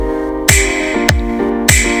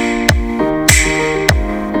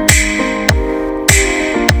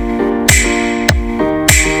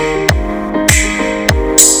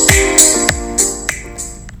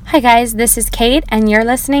Hi guys, this is Kate, and you're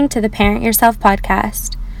listening to the Parent Yourself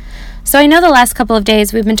podcast. So I know the last couple of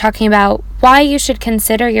days we've been talking about why you should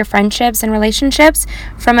consider your friendships and relationships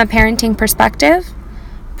from a parenting perspective.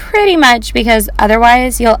 Pretty much because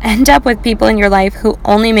otherwise you'll end up with people in your life who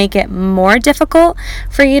only make it more difficult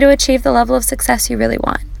for you to achieve the level of success you really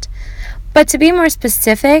want. But to be more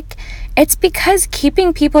specific, it's because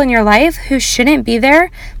keeping people in your life who shouldn't be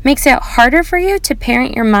there makes it harder for you to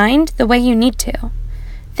parent your mind the way you need to.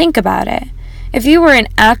 Think about it. If you were an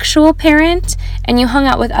actual parent and you hung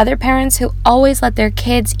out with other parents who always let their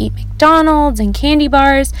kids eat McDonald's and candy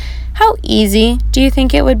bars, how easy do you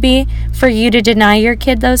think it would be for you to deny your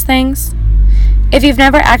kid those things? If you've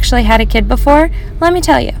never actually had a kid before, let me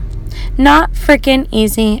tell you, not freaking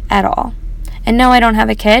easy at all. And no, I don't have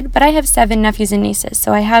a kid, but I have 7 nephews and nieces,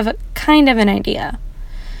 so I have kind of an idea.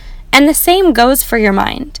 And the same goes for your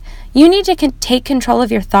mind. You need to take control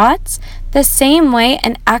of your thoughts the same way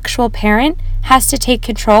an actual parent has to take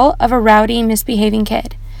control of a rowdy, misbehaving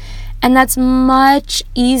kid. And that's much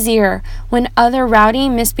easier when other rowdy,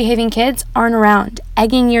 misbehaving kids aren't around,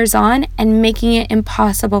 egging yours on and making it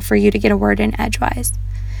impossible for you to get a word in edgewise.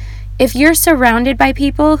 If you're surrounded by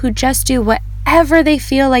people who just do whatever they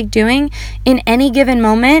feel like doing in any given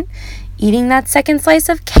moment, eating that second slice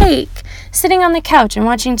of cake, sitting on the couch and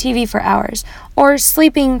watching TV for hours, or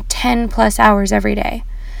sleeping 10 plus hours every day,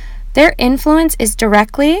 their influence is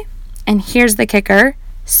directly, and here's the kicker,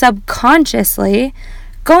 subconsciously,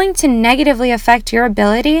 going to negatively affect your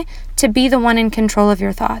ability to be the one in control of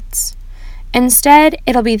your thoughts. Instead,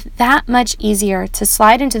 it'll be that much easier to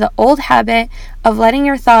slide into the old habit of letting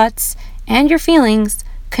your thoughts and your feelings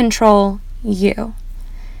control you.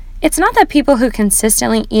 It's not that people who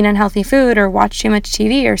consistently eat unhealthy food or watch too much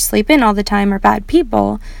TV or sleep in all the time are bad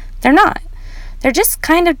people. They're not. They're just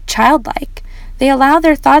kind of childlike. They allow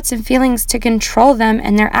their thoughts and feelings to control them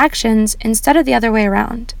and their actions instead of the other way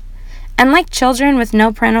around. And like children with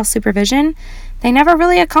no parental supervision, they never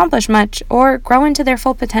really accomplish much or grow into their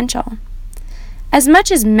full potential. As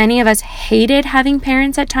much as many of us hated having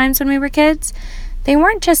parents at times when we were kids, they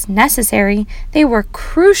weren't just necessary, they were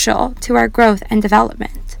crucial to our growth and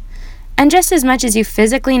development. And just as much as you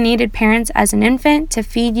physically needed parents as an infant to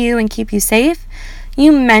feed you and keep you safe,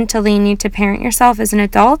 you mentally need to parent yourself as an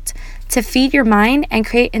adult to feed your mind and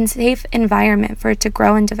create a safe environment for it to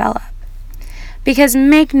grow and develop. Because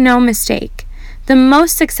make no mistake, the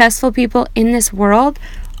most successful people in this world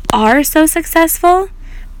are so successful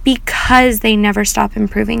because they never stop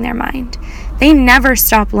improving their mind. They never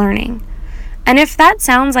stop learning. And if that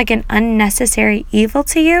sounds like an unnecessary evil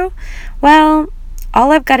to you, well,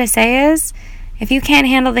 all I've got to say is, if you can't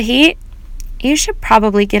handle the heat, you should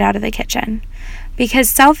probably get out of the kitchen. Because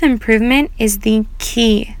self-improvement is the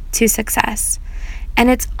key to success. And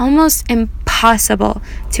it's almost impossible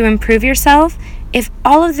to improve yourself if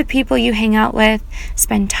all of the people you hang out with,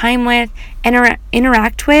 spend time with, and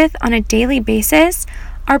interact with on a daily basis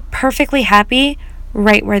are perfectly happy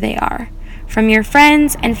right where they are. From your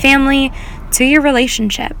friends and family to your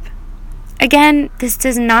relationship. Again, this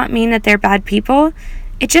does not mean that they're bad people.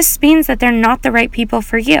 It just means that they're not the right people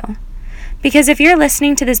for you. Because if you're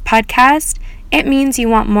listening to this podcast, it means you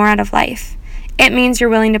want more out of life. It means you're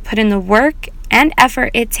willing to put in the work and effort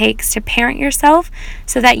it takes to parent yourself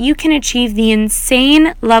so that you can achieve the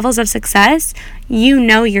insane levels of success you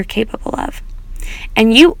know you're capable of.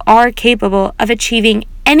 And you are capable of achieving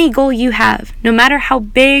any goal you have, no matter how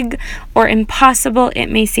big or impossible it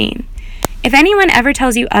may seem. If anyone ever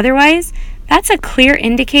tells you otherwise, that's a clear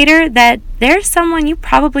indicator that there's someone you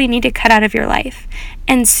probably need to cut out of your life,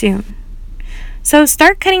 and soon. So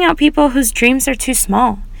start cutting out people whose dreams are too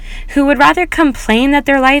small, who would rather complain that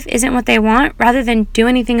their life isn't what they want rather than do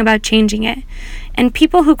anything about changing it, and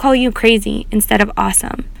people who call you crazy instead of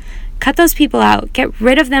awesome. Cut those people out. Get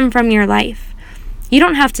rid of them from your life. You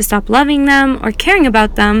don't have to stop loving them or caring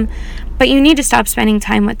about them, but you need to stop spending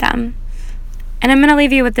time with them. And I'm going to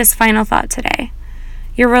leave you with this final thought today.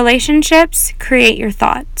 Your relationships create your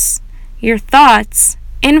thoughts. Your thoughts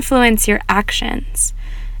influence your actions.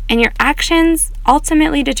 And your actions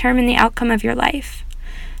ultimately determine the outcome of your life.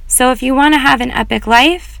 So if you want to have an epic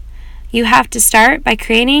life, you have to start by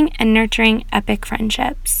creating and nurturing epic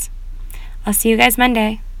friendships. I'll see you guys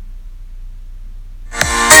Monday.